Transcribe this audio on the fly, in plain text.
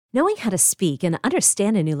Knowing how to speak and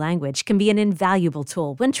understand a new language can be an invaluable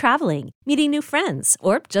tool when traveling, meeting new friends,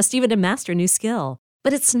 or just even to master a new skill.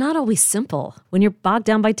 But it's not always simple when you're bogged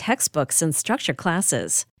down by textbooks and structured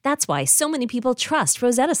classes. That's why so many people trust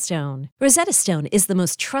Rosetta Stone. Rosetta Stone is the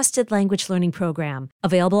most trusted language learning program,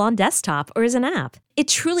 available on desktop or as an app. It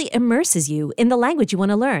truly immerses you in the language you want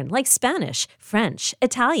to learn, like Spanish, French,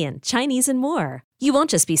 Italian, Chinese, and more. You won't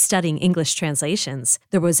just be studying English translations.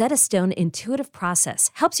 The Rosetta Stone intuitive process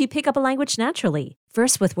helps you pick up a language naturally,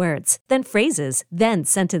 first with words, then phrases, then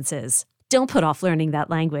sentences. Don't put off learning that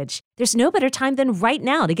language. There's no better time than right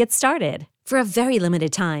now to get started. For a very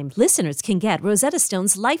limited time, listeners can get Rosetta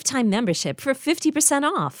Stone's lifetime membership for 50%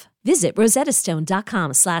 off. Visit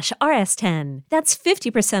rosettastone.com/rs10. That's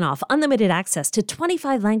 50% off unlimited access to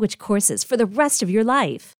 25 language courses for the rest of your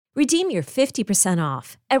life. Redeem your 50%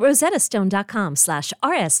 off at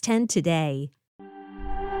rosettastone.com/rs10 today.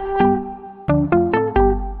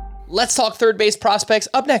 Let's talk third base prospects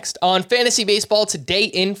up next on Fantasy Baseball Today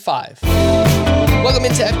in 5. Welcome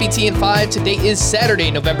into FBT in 5. Today is Saturday,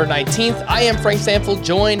 November 19th. I am Frank Stanfield,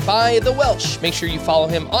 joined by The Welsh. Make sure you follow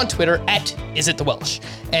him on Twitter at @IsItTheWelsh.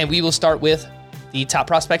 And we will start with the top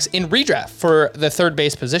prospects in redraft for the third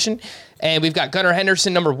base position. And we've got Gunnar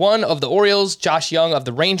Henderson, number 1 of the Orioles, Josh Young of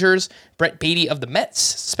the Rangers, Brett Beatty of the Mets,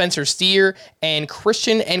 Spencer Steer, and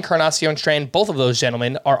Christian Encarnacion Strand. Both of those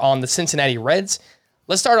gentlemen are on the Cincinnati Reds.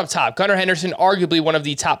 Let's start up top. Gunnar Henderson, arguably one of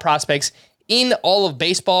the top prospects in all of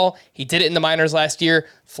baseball. He did it in the minors last year,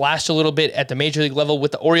 flashed a little bit at the major league level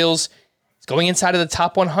with the Orioles. He's going inside of the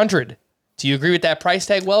top 100. Do you agree with that price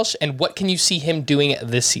tag, Welsh? And what can you see him doing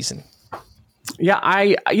this season? Yeah,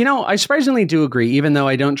 I surprisingly do agree, even though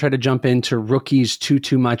I don't try to jump into rookies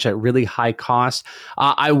too much at really high cost.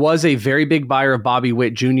 I was a very big buyer of Bobby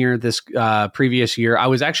Witt Jr. this previous year. I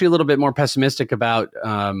was actually a little bit more pessimistic about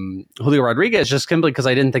Julio Rodriguez, just simply because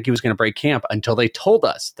I didn't think he was going to break camp until they told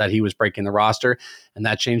us that he was breaking the roster, and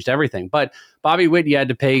that changed everything. But Bobby Witt, you had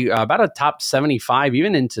to pay about a top 75,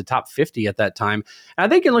 even into top 50 at that time. And I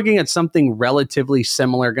think you're looking at something relatively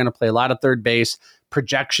similar, going to play a lot of third base.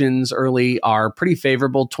 Projections early are pretty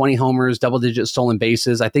favorable, 20 homers, double-digit stolen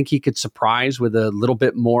bases. I think he could surprise with a little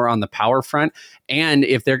bit more on the power front. And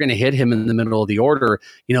if they're going to hit him in the middle of the order,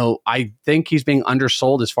 I think he's being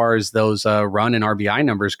undersold as far as those run and RBI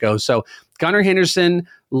numbers go. So Gunnar Henderson,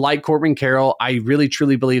 like Corbin Carroll, I really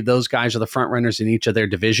truly believe those guys are the front runners in each of their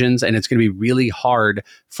divisions, and it's going to be really hard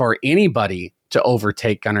for anybody to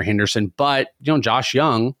overtake Gunnar Henderson. But Josh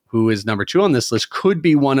Young, who is number 2 on this list, could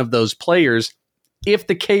be one of those players. If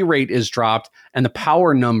the K rate is dropped and the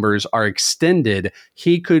power numbers are extended,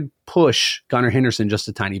 he could push Gunnar Henderson just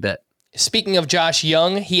a tiny bit. Speaking of Josh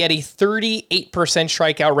Young, he had a 38%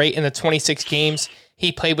 strikeout rate in the 26 games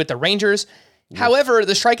he played with the Rangers. However,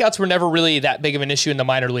 the strikeouts were never really that big of an issue in the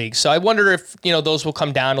minor leagues. So I wonder if, those will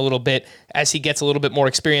come down a little bit as he gets a little bit more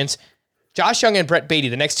experience. Josh Young and Brett Beatty,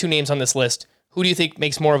 the next 2 names on this list, who do you think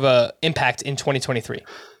makes more of an impact in 2023?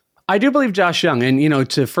 I do believe Josh Young, and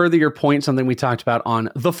to further your point, something we talked about on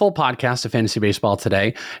the full podcast of Fantasy Baseball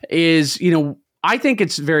Today is, I think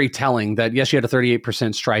it's very telling that, yes, he had a 38%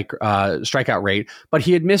 strikeout rate, but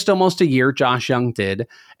he had missed almost a year, Josh Young did,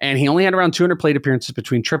 and he only had around 200 plate appearances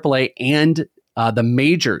between AAA and the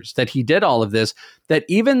majors that he did all of this, that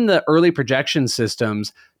even the early projection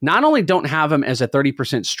systems not only don't have him as a 30%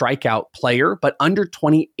 strikeout player, but under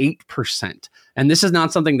 28%. And this is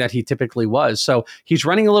not something that he typically was. So he's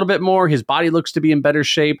running a little bit more. His body looks to be in better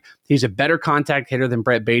shape. He's a better contact hitter than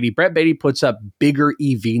Brett Beatty. Brett Beatty puts up bigger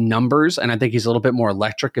EV numbers, and I think he's a little bit more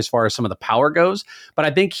electric as far as some of the power goes. But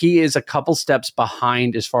I think he is a couple steps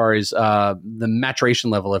behind as far as the maturation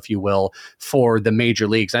level, if you will, for the major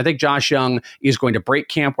leagues. I think Josh Young is going to break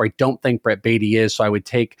camp where I don't think Brett Beatty is. So I would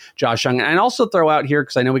take Josh Young. And also throw out here,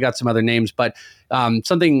 because I know we got some other names, but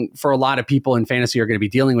something for a lot of people in fantasy are going to be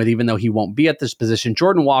dealing with, even though he won't be at this position.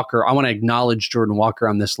 Jordan Walker, I want to acknowledge Jordan Walker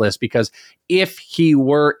on this list, because if he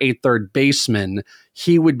were a third baseman,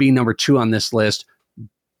 he would be number 2 on this list,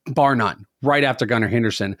 bar none, right after Gunnar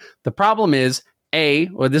Henderson. The problem is,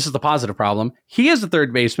 this is the positive problem, he is the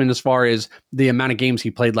third baseman as far as the amount of games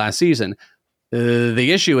he played last season.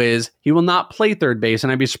 The issue is he will not play third base,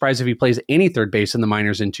 and I'd be surprised if he plays any third base in the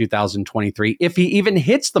minors in 2023, if he even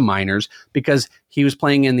hits the minors, because he was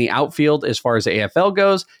playing in the outfield as far as the AFL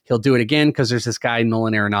goes. He'll do it again because there's this guy,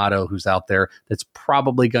 Nolan Arenado, who's out there that's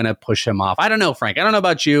probably going to push him off. I don't know, Frank. I don't know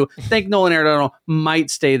about you. I think Nolan Arenado might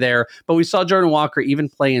stay there, but we saw Jordan Walker even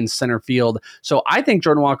play in center field. So I think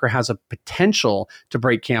Jordan Walker has a potential to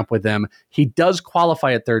break camp with them. He does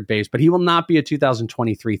qualify at third base, but he will not be a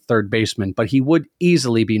 2023 third baseman, but he he would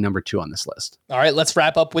easily be number 2 on this list. All right, let's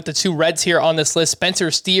wrap up with the 2 Reds here on this list.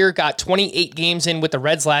 Spencer Steer got 28 games in with the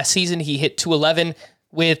Reds last season. He hit .211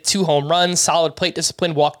 with 2 home runs, solid plate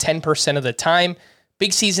discipline, walked 10% of the time.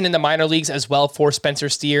 Big season in the minor leagues as well for Spencer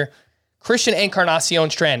Steer. Christian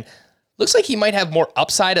Encarnacion Strand. Looks like he might have more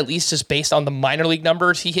upside, at least just based on the minor league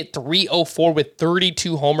numbers. He hit .304 with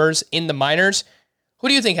 32 homers in the minors. Who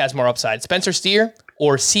do you think has more upside, Spencer Steer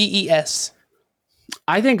or CES?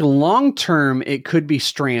 I think long-term, it could be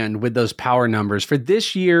Strand with those power numbers. For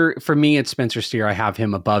this year, for me, it's Spencer Steer. I have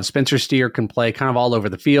him above. Spencer Steer can play kind of all over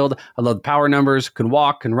the field. I love the power numbers, can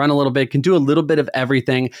walk, can run a little bit, can do a little bit of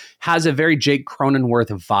everything. Has a very Jake Cronenworth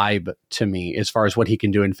vibe to me as far as what he can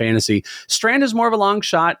do in fantasy. Strand is more of a long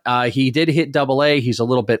shot. He did hit AA. He's a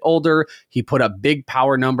little bit older. He put up big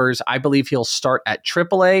power numbers. I believe he'll start at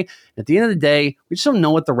AAA. At the end of the day, we just don't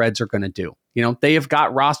know what the Reds are going to do. You know, they have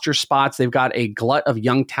got roster spots. They've got a glut of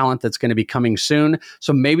young talent that's going to be coming soon.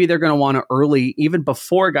 So maybe they're going to want to early, even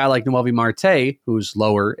before a guy like Noelvi Marte, who's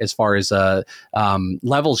lower as far as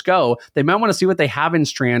levels go, they might want to see what they have in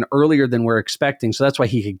Strand earlier than we're expecting. So that's why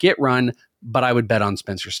he could get run, but I would bet on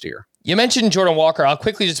Spencer Steer. You mentioned Jordan Walker. I'll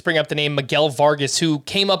quickly just bring up the name Miguel Vargas, who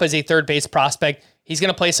came up as a third base prospect. He's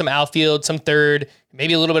going to play some outfield, some third,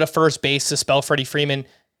 maybe a little bit of first base to spell Freddie Freeman.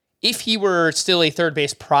 If he were still a third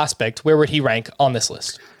base prospect, where would he rank on this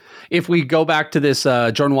list? If we go back to this,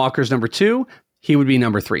 Jordan Walker's number 2, he would be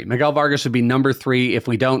number 3. Miguel Vargas would be number 3. If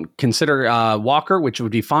we don't consider Walker, which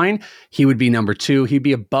would be fine, he would be number 2. He'd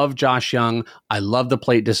be above Josh Young. I love the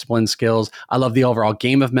plate discipline skills. I love the overall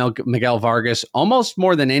game of Miguel Vargas, almost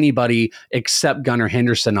more than anybody except Gunnar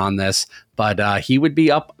Henderson on this. But he would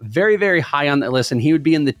be up very, very high on that list, and he would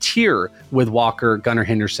be in the tier with Walker, Gunnar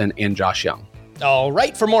Henderson, and Josh Young. All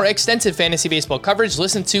right, for more extensive fantasy baseball coverage,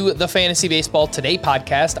 listen to the Fantasy Baseball Today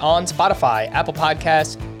podcast on Spotify, Apple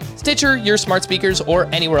Podcasts, Stitcher, your smart speakers, or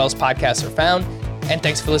anywhere else podcasts are found. And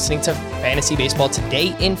thanks for listening to Fantasy Baseball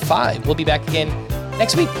Today in 5. We'll be back again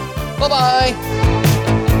next week. Bye-bye.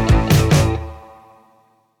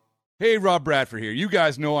 Hey, Rob Bradford here. You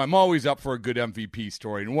guys know I'm always up for a good MVP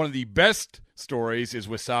story, and one of the best stories is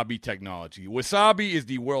Wasabi Technology. Wasabi is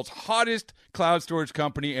the world's hottest cloud storage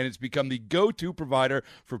company, and it's become the go-to provider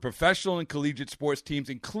for professional and collegiate sports teams,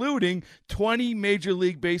 including 20 Major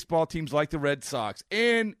League Baseball teams like the Red Sox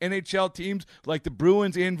and NHL teams like the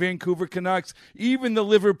Bruins and Vancouver Canucks. Even the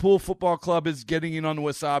Liverpool Football Club is getting in on the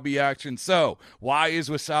Wasabi action. So, why is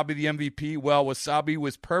Wasabi the MVP? Well, Wasabi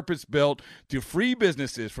was purpose-built to free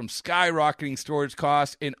businesses from skyrocketing storage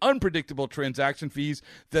costs and unpredictable transaction fees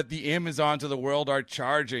that the Amazons of the world are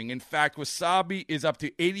charging. In fact, Wasabi is up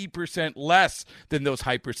to 80% less than those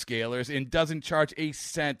hyperscalers and doesn't charge a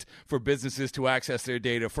cent for businesses to access their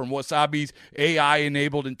data. From Wasabi's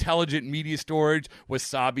AI-enabled intelligent media storage,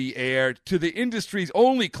 Wasabi Air, to the industry's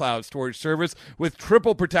only cloud storage service with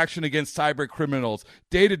triple protection against cyber criminals,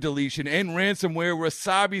 data deletion, and ransomware,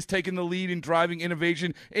 Wasabi's taken the lead in driving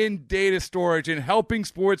innovation in data storage and helping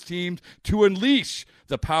sports teams to unleash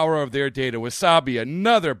the power of their data. Wasabi,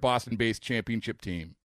 another Boston-based championship team.